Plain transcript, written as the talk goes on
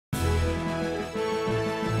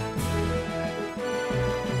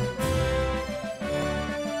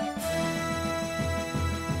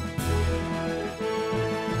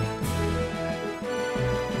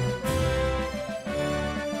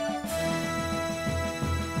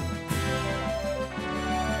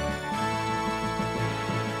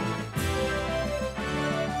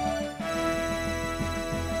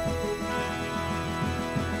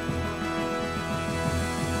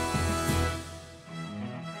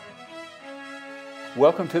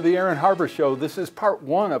Welcome to the Aaron Harber Show. This is part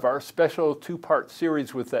one of our special two-part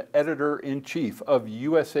series with the editor-in-chief of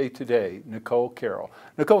USA Today, Nicole Carroll.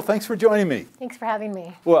 Nicole, thanks for joining me. Thanks for having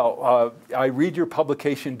me. Well, I read your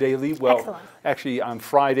publication daily. Well, excellent. Actually, on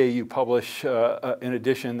Friday you publish an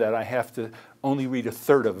edition that I have to only read a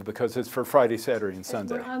third of because it's for Friday, Saturday, and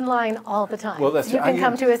Sunday. We're online all the time. Well, you can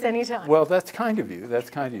come to us anytime. Well, that's kind of you.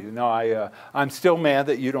 That's kind of you. No, I'm still mad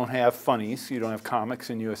that you don't have funnies, you don't have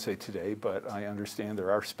comics in USA Today, but I understand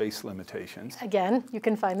there are space limitations. Again, you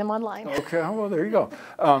can find them online. Okay, well, there you go.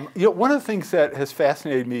 One of the things that has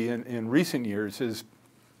fascinated me in recent years is,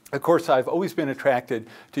 of course, I've always been attracted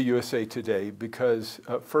to USA Today because,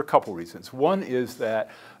 for a couple reasons. One is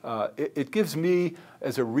that it gives me,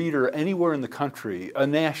 as a reader anywhere in the country, a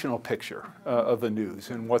national picture of the news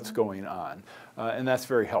and what's going on. And that's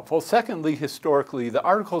very helpful. Secondly, historically, the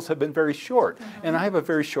articles have been very short, and I have a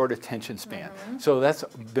very short attention span. So that's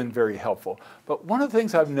been very helpful. But one of the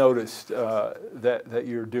things I've noticed that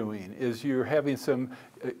you're doing is you're having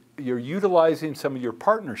you're utilizing some of your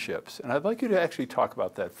partnerships, and I'd like you to actually talk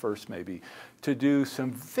about that first maybe, to do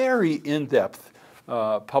some very in-depth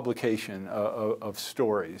publication of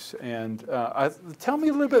stories. And tell me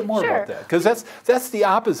a little bit more about that, because that's the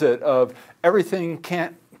opposite of everything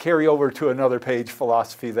can't carry over to another page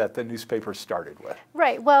philosophy that the newspaper started with.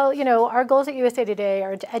 Right. Well, our goals at USA Today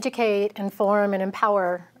are to educate, inform, and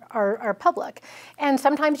empower our public. And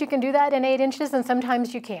sometimes you can do that in 8 inches and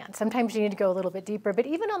sometimes you can't. Sometimes you need to go a little bit deeper. But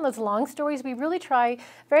even on those long stories, we really try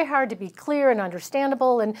very hard to be clear and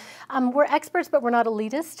understandable. And we're experts, but we're not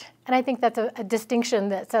elitist. And I think that's a distinction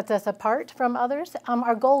that sets us apart from others.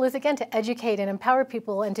 Our goal is, again, to educate and empower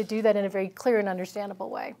people and to do that in a very clear and understandable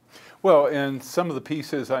way. Well, in some of the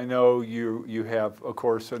pieces, I know you have, of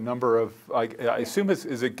course, a number of, I assume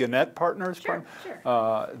is it Gannett Partners? Sure.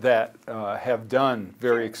 That have done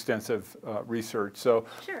very extensive research. So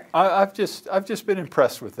I've just been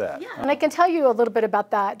impressed with that. Yeah, and I can tell you a little bit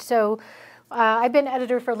about that. So I've been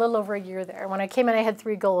editor for a little over a year there. When I came in, I had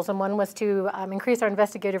 3 goals, and one was to increase our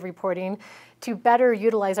investigative reporting, to better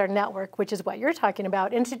utilize our network, which is what you're talking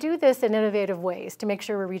about, and to do this in innovative ways to make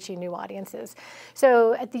sure we're reaching new audiences.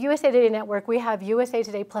 So at the USA Today Network, we have USA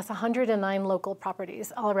Today plus 109 local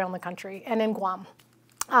properties all around the country and in Guam.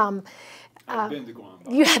 I've been to Guam.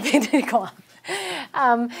 You have been to Guam.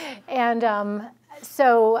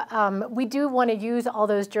 So we do want to use all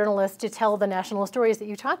those journalists to tell the national stories that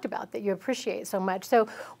you talked about, that you appreciate so much. So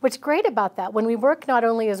what's great about that, when we work not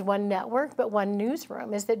only as one network, but one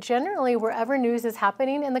newsroom, is that generally wherever news is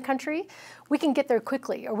happening in the country, we can get there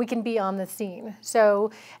quickly, or we can be on the scene.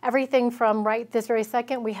 So everything from right this very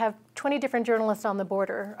second, we have 20 different journalists on the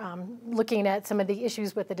border looking at some of the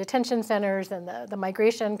issues with the detention centers and the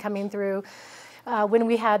migration coming through. When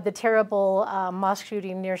we had the terrible mosque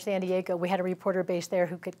shooting near San Diego, we had a reporter based there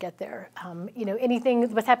who could get there. Anything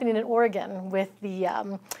what's happening in Oregon with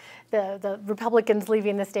the Republicans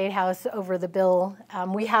leaving the State House over the bill.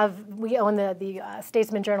 We own the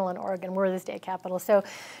Statesman Journal in Oregon. We're the state capital. So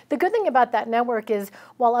the good thing about that network is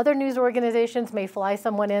while other news organizations may fly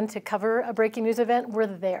someone in to cover a breaking news event, we're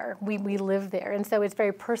there. We live there. And so it's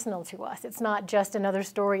very personal to us. It's not just another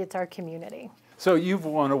story, it's our community. So you've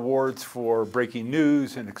won awards for breaking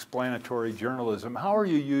news and explanatory journalism. How are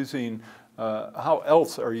you using, how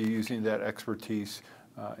else are you using that expertise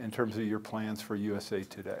in terms of your plans for USA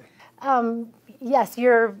Today? Yes,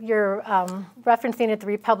 you're referencing at the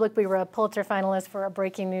Republic. We were a Pulitzer finalist for a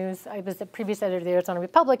breaking news. I was the previous editor of the Arizona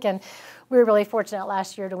Republic, and we were really fortunate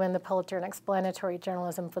last year to win the Pulitzer in explanatory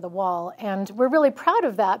journalism for The Wall. And we're really proud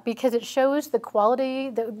of that because it shows the quality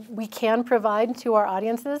that we can provide to our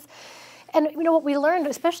audiences. And what we learned,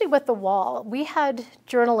 especially with The Wall, we had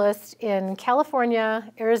journalists in California,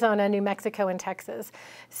 Arizona, New Mexico, and Texas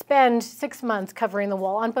spend 6 months covering The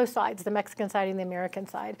Wall on both sides, the Mexican side and the American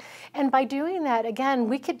side. And by doing that, again,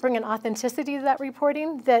 we could bring an authenticity to that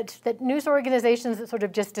reporting that news organizations that sort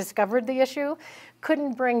of just discovered the issue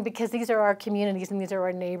couldn't bring, because these are our communities and these are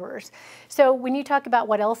our neighbors. So when you talk about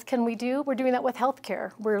what else can we do, we're doing that with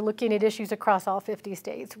healthcare. We're looking at issues across all 50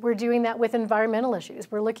 states. We're doing that with environmental issues.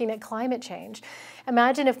 We're looking at climate change.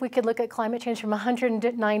 Imagine if we could look at climate change from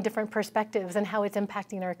 109 different perspectives and how it's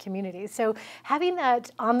impacting our communities. So having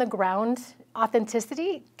that on the ground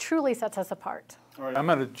authenticity truly sets us apart. All right, I'm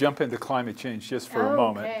going to jump into climate change just for a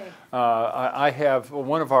moment. I have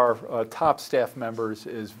one of our top staff members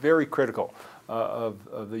is very critical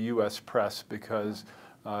of the U.S. press because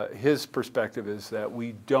his perspective is that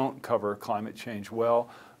we don't cover climate change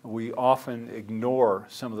well. We often ignore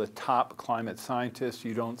some of the top climate scientists.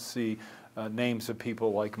 You don't see names of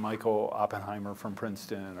people like Michael Oppenheimer from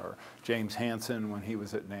Princeton or James Hansen when he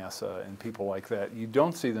was at NASA and people like that. You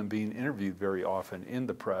don't see them being interviewed very often in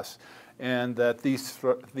the press, and that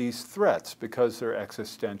these threats, because they're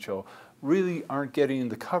existential, really aren't getting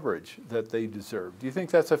the coverage that they deserve. Do you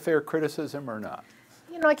think that's a fair criticism or not?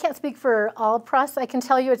 You know, I can't speak for all press. I can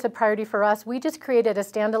tell you it's a priority for us. We just created a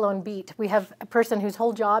standalone beat. We have a person whose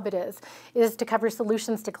whole job it is to cover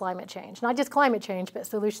solutions to climate change. Not just climate change, but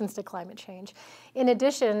solutions to climate change. In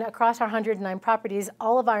addition, across our 109 properties,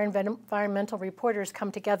 all of our environmental reporters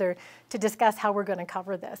come together to discuss how we're going to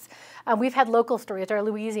cover this. We've had local stories. Our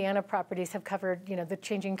Louisiana properties have covered, you know, the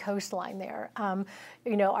changing coastline there.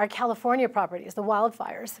 You know, our California properties, the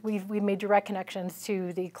wildfires, we've made direct connections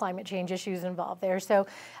to the climate change issues involved there. So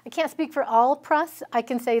I can't speak for all press. I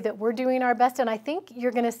can say that we're doing our best, and I think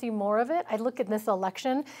you're going to see more of it. I look at this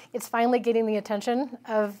election. It's finally getting the attention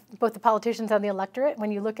of both the politicians and the electorate.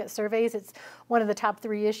 When you look at surveys, it's one of the top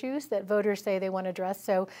 3 issues that voters say they want to address.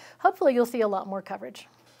 So hopefully you'll see a lot more coverage.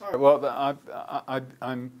 All right, well,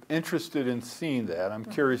 I'm interested in seeing that. I'm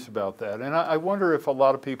curious about that. And I wonder if a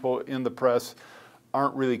lot of people in the press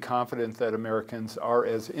aren't really confident that Americans are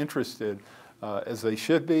as interested as they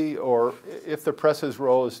should be, or if the press's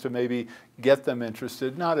role is to maybe get them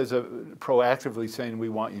interested, not as a proactively saying we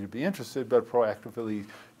want you to be interested, but proactively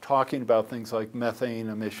talking about things like methane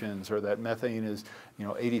emissions, or that methane is, you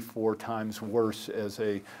know, 84 times worse as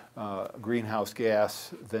a greenhouse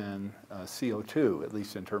gas than CO2, at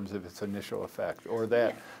least in terms of its initial effect, or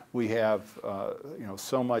that we have you know,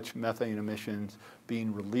 so much methane emissions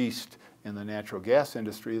being released in the natural gas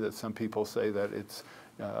industry that some people say that it's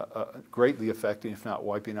greatly affecting, if not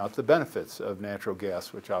wiping out, the benefits of natural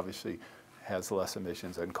gas, which obviously has less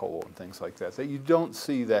emissions than coal and things like that. That you don't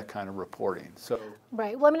see that kind of reporting. So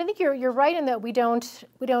right. Well, I mean, I think you're right in that we don't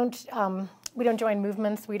join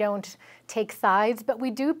movements, we don't take sides, but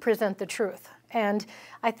we do present the truth. And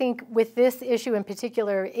I think with this issue in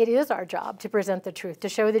particular, it is our job to present the truth, to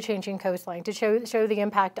show the changing coastline, to show the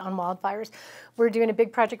impact on wildfires. We're doing a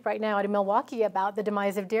big project right now out in Milwaukee about the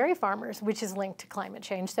demise of dairy farmers, which is linked to climate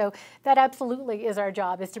change. So that absolutely is our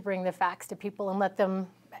job, is to bring the facts to people and let them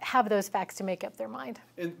have those facts to make up their mind.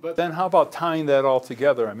 But then how about tying that all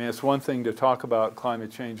together? I mean, it's one thing to talk about climate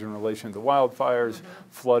change in relation to wildfires,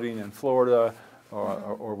 flooding in Florida,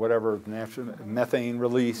 or whatever, natural methane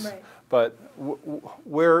release. Right. But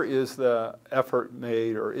where is the effort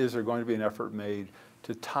made, or is there going to be an effort made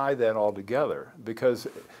to tie that all together? Because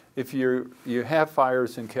if you have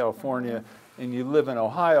fires in California and you live in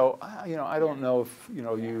Ohio, you know, I don't know if you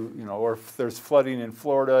know, or if there's flooding in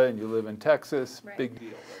Florida and you live in Texas, right. Big deal.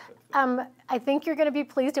 I think you're going to be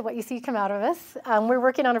pleased at what you see come out of us. We're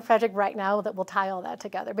working on a project right now that will tie all that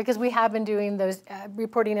together, because we have been doing those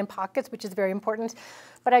reporting in pockets, which is very important.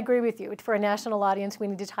 But I agree with you. For a national audience, we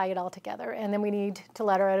need to tie it all together. And then we need to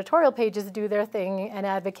let our editorial pages do their thing and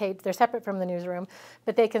advocate. They're separate from the newsroom,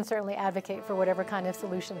 but they can certainly advocate for whatever kind of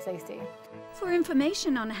solutions they see. For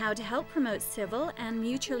information on how to help promote civil and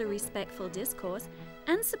mutually respectful discourse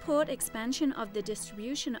and support expansion of the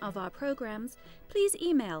distribution of our programs, please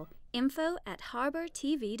email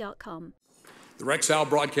info@harbertv.com. The Rex Howell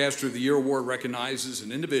Broadcaster of the Year Award recognizes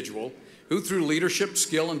an individual who, through leadership,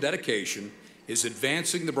 skill, and dedication, is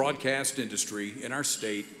advancing the broadcast industry in our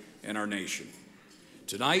state and our nation.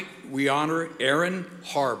 Tonight, we honor Aaron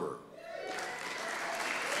Harber.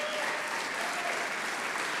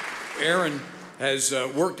 Aaron has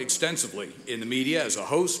worked extensively in the media as a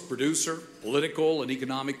host, producer, political and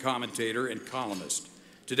economic commentator, and columnist.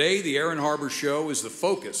 Today, the Aaron Harber Show is the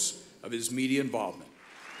focus of his media involvement.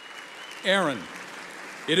 Aaron,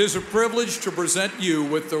 it is a privilege to present you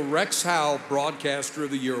with the Rex Howell Broadcaster of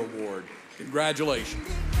the Year Award. Congratulations.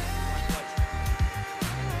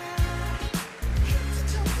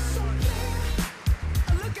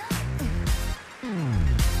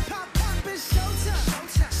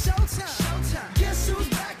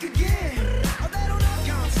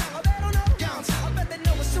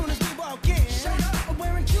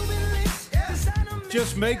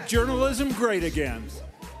 Just make journalism great again.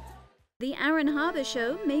 The Aaron Harber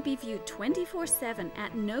Show may be viewed 24/7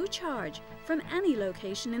 at no charge from any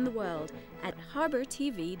location in the world at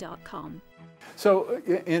harbertv.com. So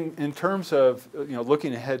in terms of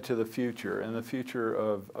looking ahead to the future and the future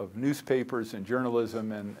of newspapers and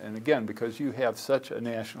journalism, and again, because you have such a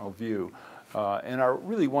national view and are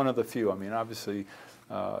really one of the few, I mean, obviously,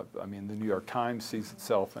 the New York Times sees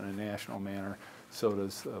itself in a national manner. so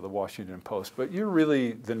does the Washington Post. But you're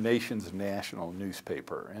really the nation's national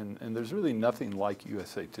newspaper, and there's really nothing like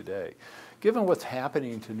USA Today. Given what's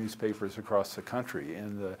happening to newspapers across the country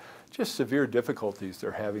and the just severe difficulties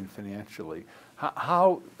they're having financially,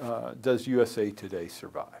 how does USA Today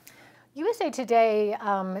survive? USA Today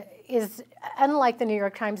is, unlike the New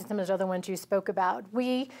York Times and some of those other ones you spoke about,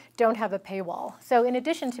 we don't have a paywall. So in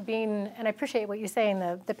addition to being, and I appreciate what you're saying,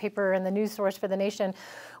 the paper and the news source for the nation,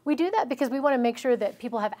 we do that because we want to make sure that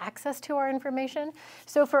people have access to our information.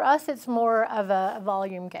 So for us, it's more of a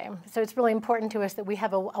volume game. So it's really important to us that we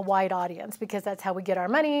have a wide audience, because that's how we get our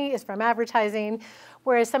money, is from advertising,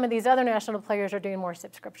 whereas some of these other national players are doing more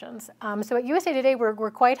subscriptions. So at USA Today,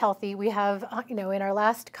 we're quite healthy. We have, in our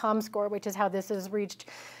last ComScore, which is how this is reached,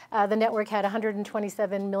 the network had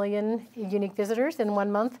 127 million unique visitors in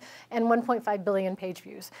 1 month and 1.5 billion page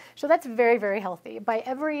views. So that's very, very healthy. By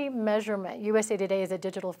every measurement, USA Today is a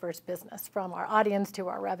digital-first business, from our audience to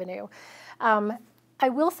our revenue. I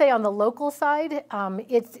will say on the local side,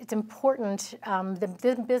 it's important,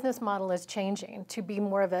 the business model is changing to be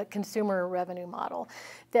more of a consumer revenue model,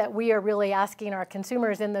 that we are really asking our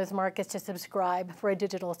consumers in those markets to subscribe for a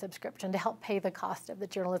digital subscription to help pay the cost of the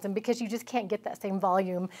journalism, because you just can't get that same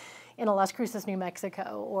volume in Las Cruces, New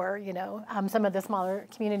Mexico, or some of the smaller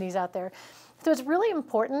communities out there. So it's really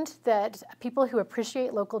important that people who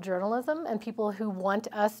appreciate local journalism and people who want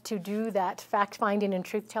us to do that fact-finding and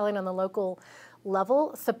truth-telling on the local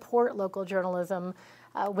level support local journalism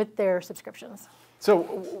with their subscriptions.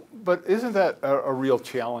 So, but isn't that a real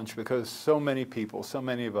challenge, because so many people, so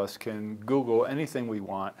many of us can Google anything we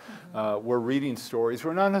want. We're reading stories.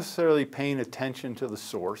 We're not necessarily paying attention to the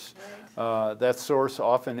source. Right. That source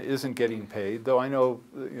often isn't getting paid, though I know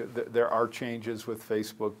there are changes with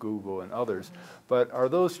Facebook, Google, and others. But are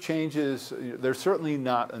those changes, they're certainly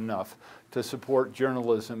not enough to support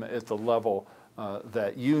journalism at the level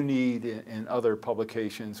that you need and other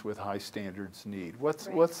publications with high standards need. What's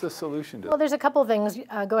the solution to that? Well, there's a couple things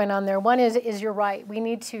going on there. One is you're right. We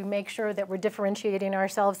need to make sure that we're differentiating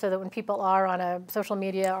ourselves so that when people are on a social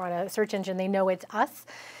media or on a search engine, they know it's us.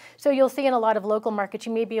 So you'll see in a lot of local markets,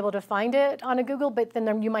 you may be able to find it on a Google, but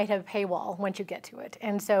then you might have a paywall once you get to it.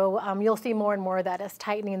 And so you'll see more and more of that as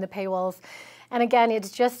tightening the paywalls. And again,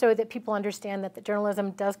 it's just so that people understand that the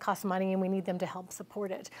journalism does cost money and we need them to help support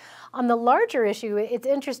it. On the larger issue, it's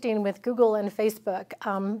interesting with Google and Facebook.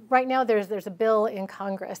 Right now, there's a bill in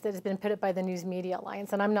Congress that has been put up by the News Media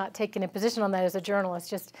Alliance, and I'm not taking a position on that as a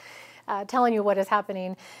journalist, just telling you what is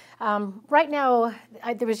happening. Right now,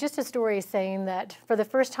 there was just a story saying that for the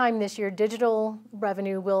first time this year, digital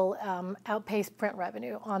revenue will outpace print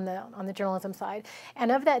revenue on the journalism side. And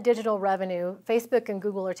of that digital revenue, Facebook and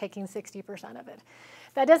Google are taking 60% of it.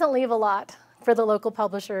 That doesn't leave a lot for the local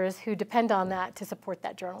publishers who depend on that to support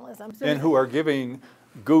that journalism. And who are giving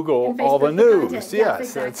Google all the news.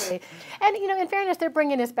 Yes, exactly. And in fairness, they're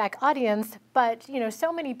bringing us back audience, but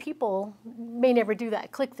so many people may never do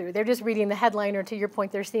that click through. They're just reading the headline, or to your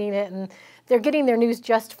point, they're seeing it, and they're getting their news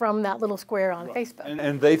just from that little square on Facebook.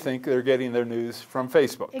 And they think they're getting their news from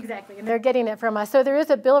Facebook. Exactly, and they're getting it from us. So there is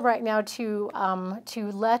a bill right now to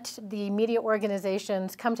let the media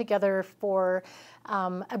organizations come together for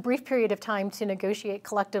a brief period of time to negotiate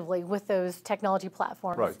collectively with those technology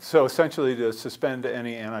platforms. Right. So essentially to suspend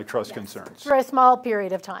any antitrust concerns. For a small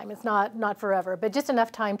period of time. It's not forever, but just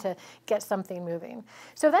enough time to get something moving.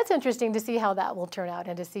 So that's interesting to see how that will turn out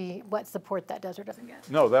and to see what support that does or doesn't get.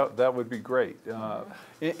 No, that would be great.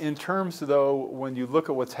 In terms, though, when you look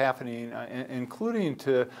at what's happening, including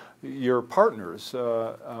to your partners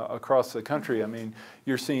across the country, I mean,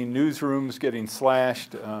 you're seeing newsrooms getting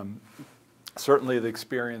slashed. Certainly the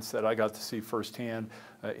experience that I got to see firsthand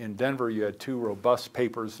in Denver, you had two robust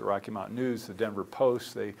papers, the Rocky Mountain News, the Denver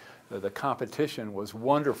Post. The competition was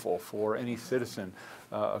wonderful for any citizen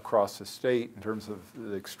across the state in terms of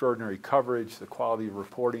the extraordinary coverage, the quality of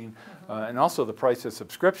reporting, and also the price of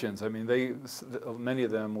subscriptions. I mean, many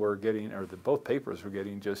of them were getting, or both papers were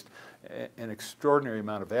getting just an extraordinary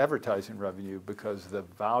amount of advertising revenue because the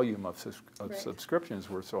volume of subscriptions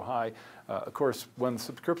were so high. Of course, when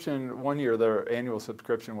subscription, one year their annual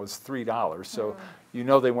subscription was $3, so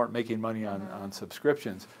they weren't making money on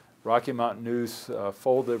subscriptions. Rocky Mountain News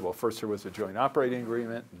folded. Well, first there was a joint operating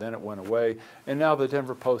agreement, then it went away, and now the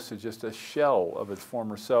Denver Post is just a shell of its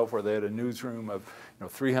former self, where they had a newsroom of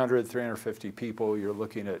 300, 350 people. You're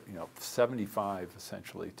looking at 75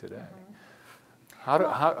 essentially today.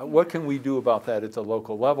 What can we do about that at the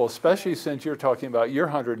local level, especially since you're talking about your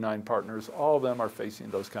 109 partners, all of them are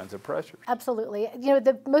facing those kinds of pressures? Absolutely. You know,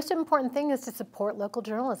 the most important thing is to support local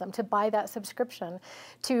journalism, to buy that subscription,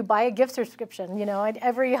 to buy a gift subscription. You know,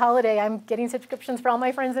 every holiday I'm getting subscriptions for all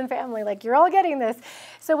my friends and family, like, you're all getting this.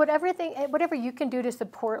 So whatever you can do to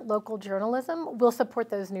support local journalism will support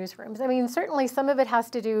those newsrooms. I mean, certainly some of it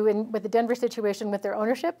has to do with the Denver situation with their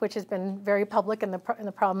ownership, which has been very public, and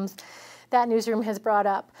the problems that newsroom has brought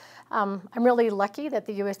up. I'm really lucky that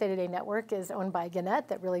the USA Today network is owned by Gannett,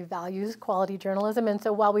 that really values quality journalism. And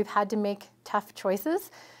so while we've had to make tough choices,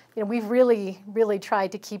 you know, we've really, really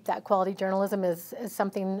tried to keep that quality journalism as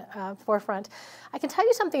something forefront. I can tell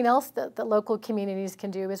you something else that the local communities can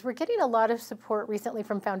do is we're getting a lot of support recently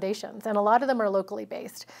from foundations, and a lot of them are locally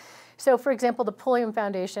based. So, for example, the Pulliam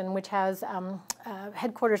Foundation, which has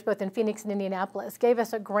headquarters both in Phoenix and Indianapolis, gave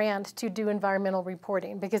us a grant to do environmental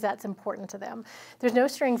reporting because that's important to them. There's no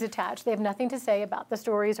strings attached. They have nothing to say about the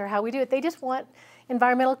stories or how we do it. They just want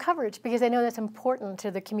environmental coverage because they know that's important to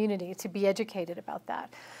the community to be educated about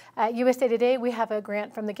that. At USA Today, we have a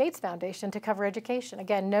grant from the Gates Foundation to cover education.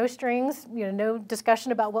 Again, no strings, you know, no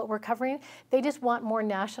discussion about what we're covering. They just want more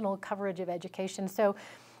national coverage of education. So,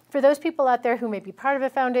 for those people out there who may be part of a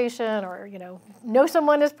foundation or, you know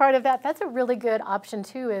someone as part of that, that's a really good option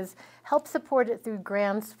too, is help support it through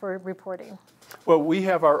grants for reporting. Well, we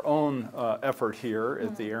have our own effort here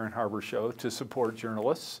at the Aaron Harber Show to support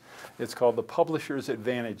journalists. It's called the Publishers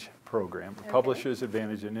Advantage Program, the Publishers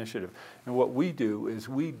Advantage Initiative. And what we do is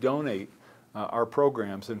we donate our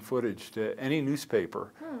programs and footage to any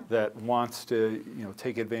newspaper that wants to, you know,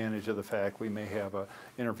 take advantage of the fact we may have an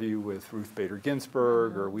interview with Ruth Bader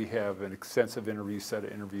Ginsburg, or we have an extensive set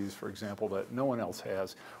of interviews, for example, that no one else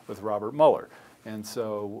has with Robert Mueller. And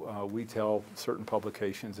so we tell certain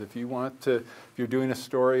publications, if you're doing a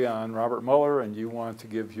story on Robert Mueller and you want to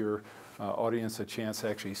give your audience a chance to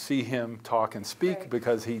actually see him talk and speak,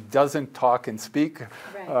 because he doesn't talk and speak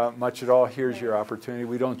much at all. Here's your opportunity.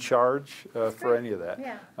 We don't charge for any of that.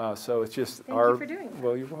 Yeah. So it's just Thank you for doing that.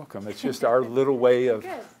 Well, you're welcome. It's just our little way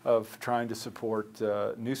of trying to support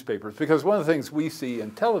newspapers. Because one of the things we see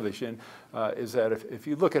in television is that if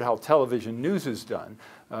you look at how television news is done,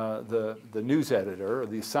 the news editor or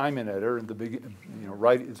the assignment editor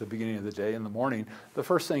right at the beginning of the day in the morning, the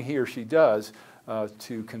first thing he or she does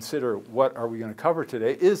to consider what are we going to cover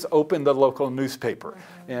today is open the local newspaper,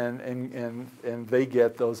 and they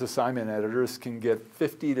get, those assignment editors can get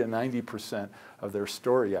 50 to 90% of their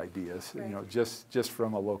story ideas, you know, just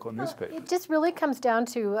from a local newspaper. It just really comes down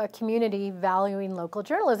to a community valuing local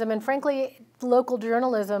journalism, and frankly, local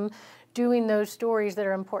journalism doing those stories that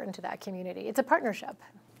are important to that community. It's a partnership.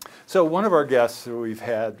 So one of our guests who we've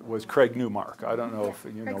had was Craig Newmark. I don't know if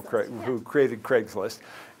you know Craig, who created Craigslist.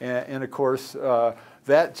 And of course,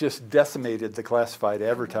 that just decimated the classified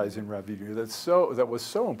advertising revenue that was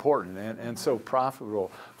so important and so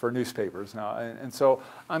profitable for newspapers now. And so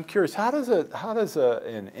I'm curious, how does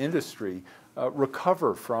an industry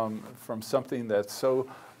recover from something that's so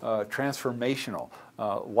transformational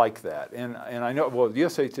like that? And I know, well,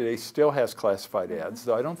 USA Today still has classified ads,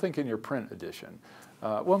 though I don't think in your print edition.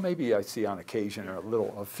 Well, maybe I see on occasion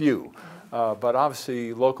a few, but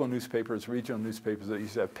obviously local newspapers, regional newspapers that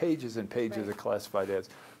used to have pages and pages of classified ads,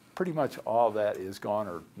 pretty much all that is gone,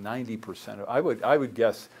 or 90% of, I would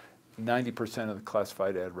guess 90% of the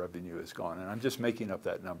classified ad revenue is gone, and I'm just making up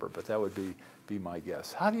that number, but that would be my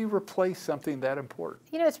guess. How do you replace something that important?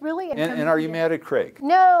 You know, it's really... And are you mad at Craig?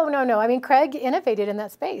 No. I mean, Craig innovated in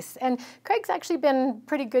that space, and Craig's actually been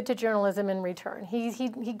pretty good to journalism in return. He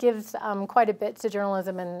gives quite a bit to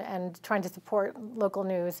journalism and trying to support local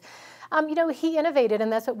news. You know, he innovated, and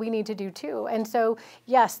that's what we need to do too. And so,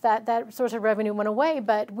 yes, that source of revenue went away,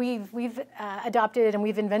 but we've adopted and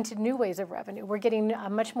we've invented new ways of revenue. We're getting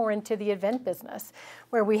much more into the event business,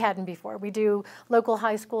 where we hadn't before. We do local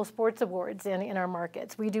high school sports awards in our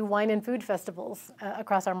markets. We do wine and food festivals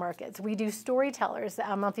across our markets. We do storytellers. I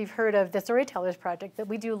don't know if you've heard of the Storytellers Project, that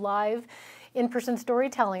we do live in-person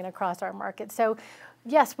storytelling across our markets. So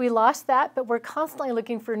yes, we lost that, but we're constantly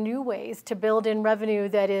looking for new ways to build in revenue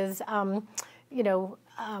that is,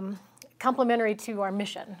 complementary to our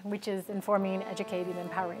mission, which is informing, educating, and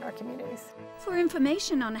empowering our communities. For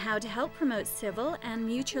information on how to help promote civil and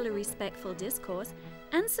mutually respectful discourse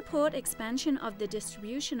and support expansion of the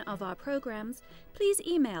distribution of our programs, please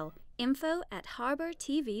email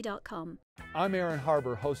info@harbertv.com. I'm Aaron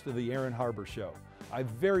Harber, host of the Aaron Harber Show. I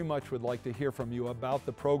very much would like to hear from you about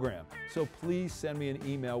the program, so please send me an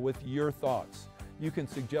email with your thoughts. You can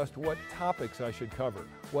suggest what topics I should cover,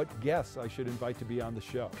 what guests I should invite to be on the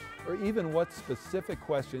show, or even what specific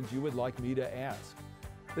questions you would like me to ask.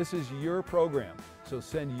 This is your program, so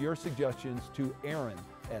send your suggestions to Aaron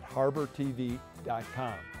at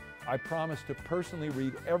harbertv.com. I promise to personally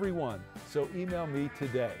read every one, so email me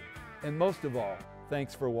today. And most of all,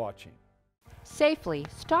 thanks for watching. Safely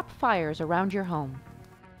stop fires around your home.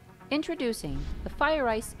 Introducing the Fire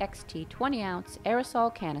Ice XT 20-ounce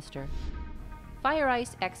aerosol canister. Fire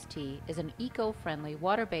Ice XT is an eco-friendly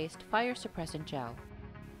water-based fire suppressant gel.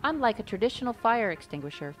 Unlike a traditional fire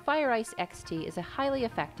extinguisher, Fire Ice XT is a highly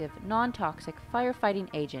effective, non-toxic firefighting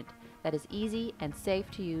agent that is easy and safe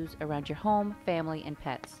to use around your home, family, and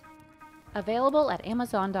pets. Available at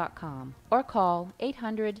Amazon.com or call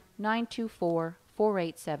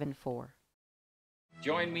 800-924-4874.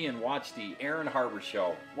 Join me and watch the Aaron Harber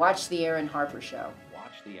Show. Watch the Aaron Harber Show.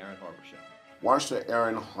 Watch the Aaron Harber Show. Watch the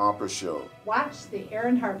Aaron Harber Show. Watch the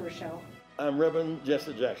Aaron Harber Show. I'm Reverend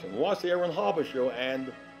Jesse Jackson. Watch the Aaron Harber Show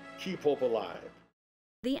and keep hope alive.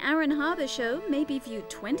 The Aaron Harber Show may be viewed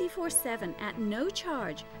 24/7 at no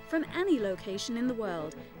charge from any location in the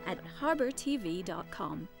world at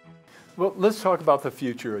harbertv.com. Well, let's talk about the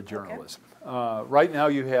future of journalism. Okay. Right now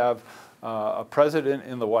you have a president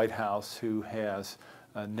in the White House who has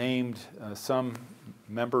named some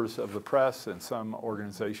members of the press and some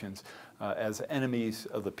organizations as enemies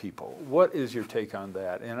of the people. What is your take on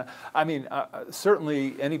that? And I mean,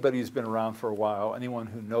 certainly anybody who's been around for a while, anyone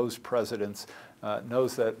who knows presidents,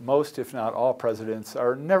 knows that most, if not all, presidents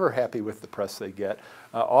are never happy with the press they get.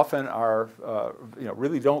 Often are,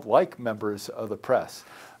 really don't like members of the press.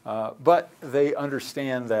 But they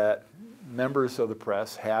understand that members of the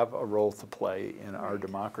press have a role to play in our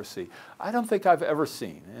democracy. I don't think I've ever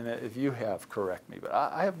seen, and if you have, correct me, but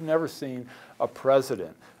I have never seen a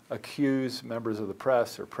president accuse members of the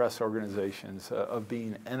press or press organizations of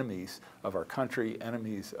being enemies of our country,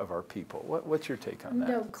 enemies of our people. What's your take on that?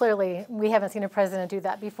 No, clearly, we haven't seen a president do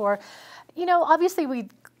that before. You know, obviously we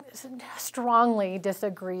strongly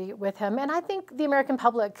disagree with him, and I think the American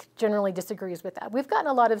public generally disagrees with that. We've gotten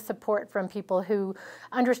a lot of support from people who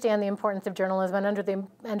understand the importance of journalism and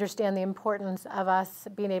understand the importance of us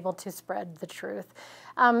being able to spread the truth.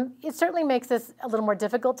 It certainly makes us a little more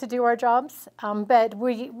difficult to do our jobs, but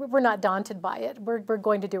we're not daunted by it. We're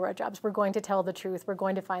going to do our jobs. We're going to tell the truth. We're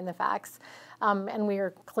going to find the facts, and we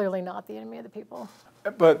are clearly not the enemy of the people.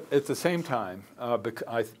 But at the same time, I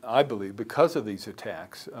believe because of these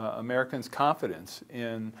attacks, Americans' confidence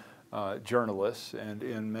in journalists and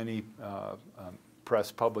in many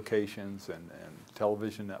press publications and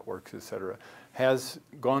television networks, et cetera, has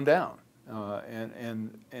gone down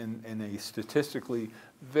in a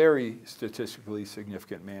very statistically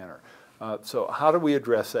significant manner. So how do we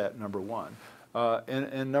address that, number one?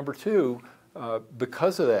 And number two,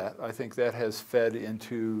 because of that, I think that has fed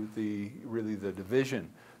into really the division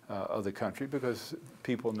of the country, because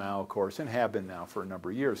people now, of course, and have been now for a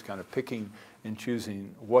number of years, kind of picking and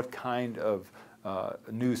choosing what kind of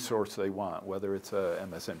news source they want, whether it's a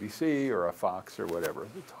MSNBC or a Fox or whatever.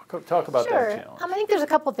 Talk about that challenge. I think there's a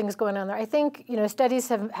couple of things going on there. I think studies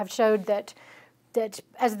have showed that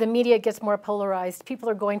as the media gets more polarized, people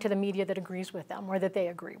are going to the media that agrees with them or that they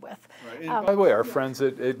agree with. Right. And by the way, our friends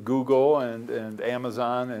at Google and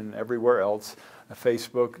Amazon and everywhere else,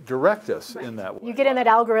 Facebook, direct us in that way. You get in that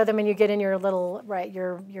algorithm and you get in your little,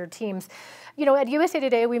 your teams. At USA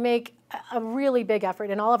Today, we make a really big effort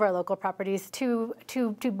in all of our local properties to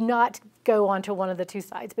not go onto one of the two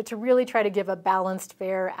sides, but to really try to give a balanced,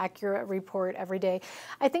 fair, accurate report every day.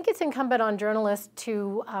 I think it's incumbent on journalists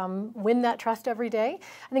to win that trust every day.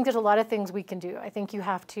 I think there's a lot of things we can do. I think you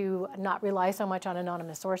have to not rely so much on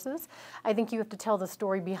anonymous sources. I think you have to tell the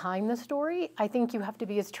story behind the story. I think you have to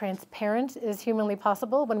be as transparent as humanly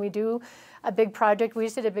possible. When we do a big project, we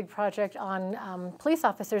just did a big project on police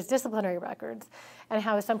officers' disciplinary records and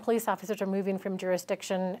how some police officers are moving from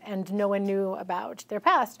jurisdiction and no one knew about their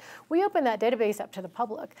past. We open that database up to the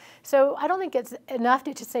public. So I don't think it's enough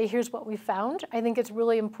to say, here's what we found. I think it's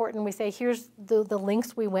really important we say, here's the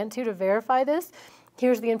links we went to verify this.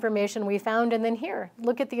 Here's the information we found, and then here,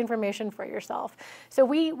 look at the information for yourself. So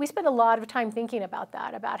we spend a lot of time thinking about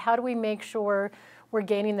that, about how do we make sure we're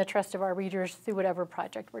gaining the trust of our readers through whatever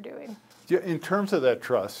project we're doing. In terms of that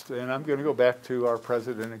trust, and I'm going to go back to our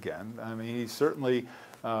president again, I mean, he certainly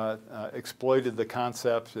exploited the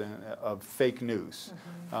concept of fake news,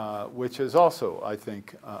 which has also, I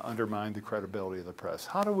think, undermined the credibility of the press.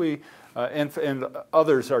 How do we, and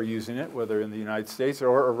others are using it, whether in the United States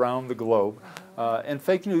or around the globe, and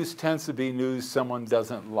fake news tends to be news someone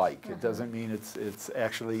doesn't like. It doesn't mean it's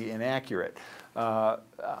actually inaccurate.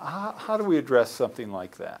 How do we address something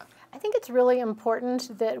like that? I think it's really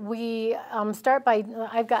important that we start by,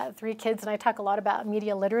 I've got 3 kids and I talk a lot about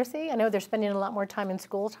media literacy. I know they're spending a lot more time in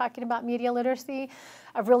school talking about media literacy,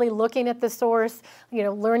 of really looking at the source,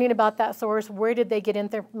 learning about that source, where did they get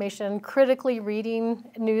information, critically reading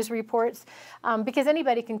news reports, because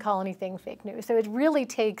anybody can call anything fake news. So it really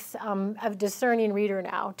takes a discerning reader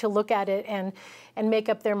now to look at it and make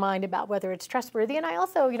up their mind about whether it's trustworthy. And I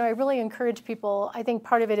also, I really encourage people, I think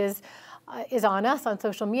part of it is on us on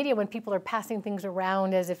social media when people are passing things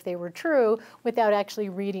around as if they were true without actually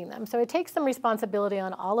reading them. So it takes some responsibility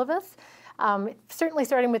on all of us, certainly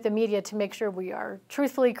starting with the media to make sure we are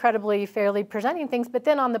truthfully, credibly, fairly presenting things, but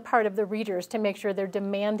then on the part of the readers to make sure they're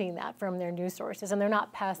demanding that from their news sources and they're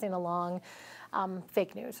not passing along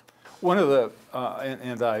fake news. One of the,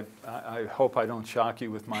 and I hope I don't shock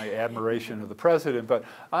you with my admiration of the president, but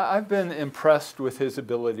I've been impressed with his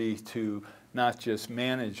ability to not just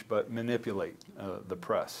manage but manipulate the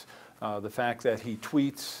press. The fact that he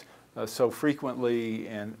tweets so frequently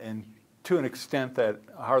and to an extent that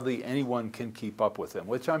hardly anyone can keep up with him,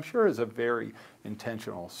 which I'm sure is a very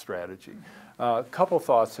intentional strategy. A couple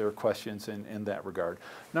thoughts or questions in that regard.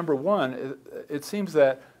 Number one, it seems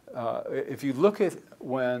that if you look at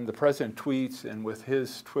when the president tweets and with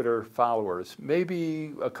his Twitter followers,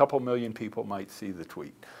 maybe a couple million people might see the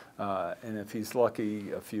tweet. And if he's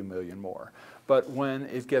lucky, a few million more. But when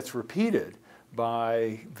it gets repeated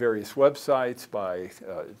by various websites, by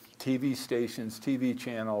TV stations, TV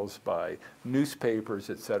channels, by newspapers,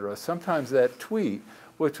 etc., sometimes that tweet,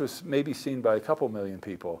 which was maybe seen by a couple million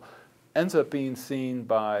people, ends up being seen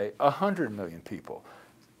by 100 million people.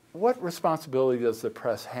 What responsibility does the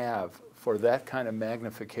press have for that kind of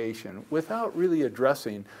magnification without really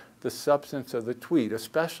addressing the substance of the tweet,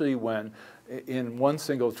 especially when in one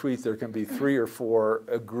single tweet there can be 3 or 4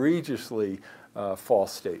 egregiously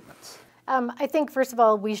false statements? I think, first of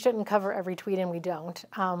all, we shouldn't cover every tweet, and we don't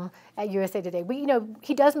at USA Today.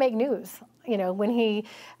 He does make news. When he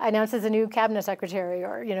announces a new cabinet secretary,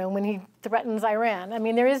 or when he threatens Iran. I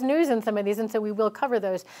mean, there is news in some of these, and so we will cover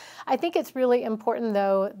those. I think it's really important,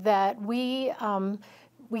 though, that we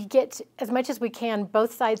get, as much as we can,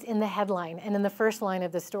 both sides in the headline and in the first line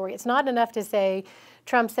of the story. It's not enough to say,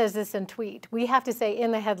 Trump says this in tweet. We have to say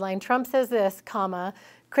in the headline, Trump says this, comma,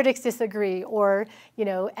 critics disagree, or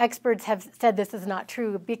experts have said this is not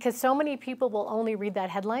true, because so many people will only read that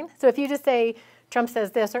headline. So if you just say, Trump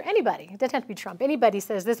says this, or anybody, it doesn't have to be Trump, anybody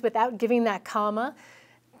says this without giving that comma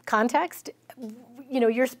context,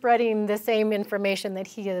 you're spreading the same information that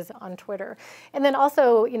he is on Twitter. And then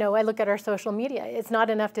also, I look at our social media. It's not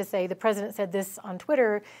enough to say the president said this on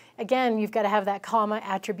Twitter. Again, you've got to have that comma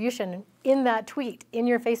attribution in that tweet, in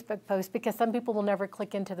your Facebook post, because some people will never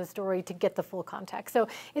click into the story to get the full context. So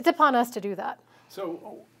it's upon us to do that.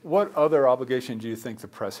 So what other obligation do you think the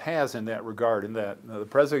press has in that regard, in that the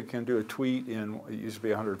president can do a tweet in, it used to be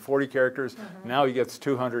 140 characters, now he gets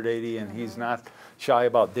 280, and he's not shy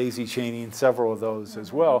about daisy chaining several of those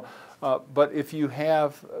as well. But if you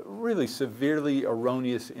have really severely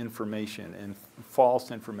erroneous information and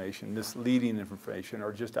false information, misleading information,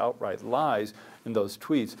 or just outright lies in those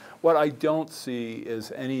tweets, what I don't see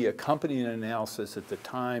is any accompanying analysis at the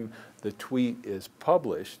time the tweet is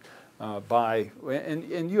published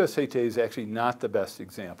and USA Today is actually not the best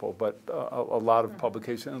example, but a lot of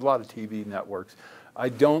publications, a lot of TV networks. I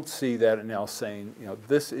don't see that analysis saying,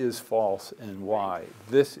 this is false and why.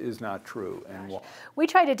 This is not true and why. We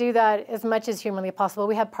try to do that as much as humanly possible.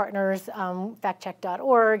 We have partners,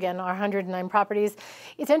 factcheck.org and our 109 properties.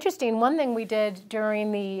 It's interesting, one thing we did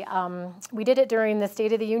during the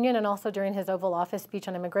State of the Union and also during his Oval Office speech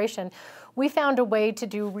on immigration. We found a way to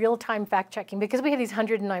do real-time fact-checking because we have these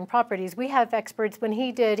 109 properties. We have experts. When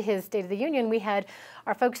he did his State of the Union, we had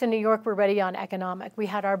our folks in New York were ready on economic. We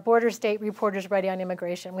had our border state reporters ready on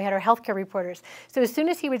immigration. We had our healthcare reporters. So as soon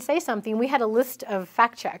as he would say something, we had a list of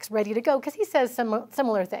fact checks ready to go because he says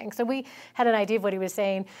similar things. So we had an idea of what he was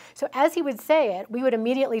saying. So as he would say it, we would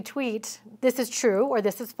immediately tweet, this is true or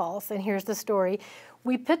this is false, and here's the story.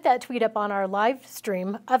 We put that tweet up on our live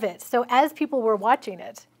stream of it. So as people were watching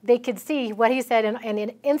it, they could see what he said in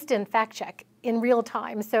an instant fact check in real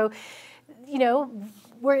time. So you know,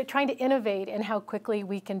 we're trying to innovate in how quickly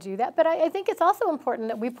we can do that. But I think it's also important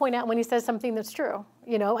that we point out when he says something that's true.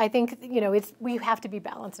 You know, I think, you know, we have to be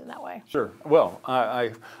balanced in that way. Sure. Well,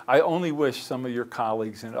 I only wish some of your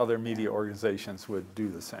colleagues in other media organizations would do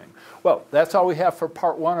the same. Well, that's all we have for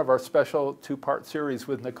part 1 of our special 2-part series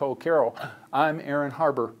with Nicole Carroll. I'm Aaron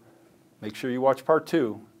Harber. Make sure you watch part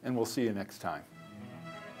 2, and we'll see you next time.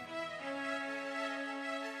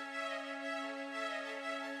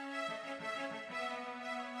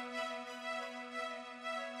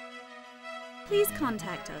 Please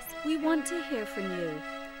contact us. We want to hear from you.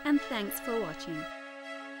 And thanks for watching.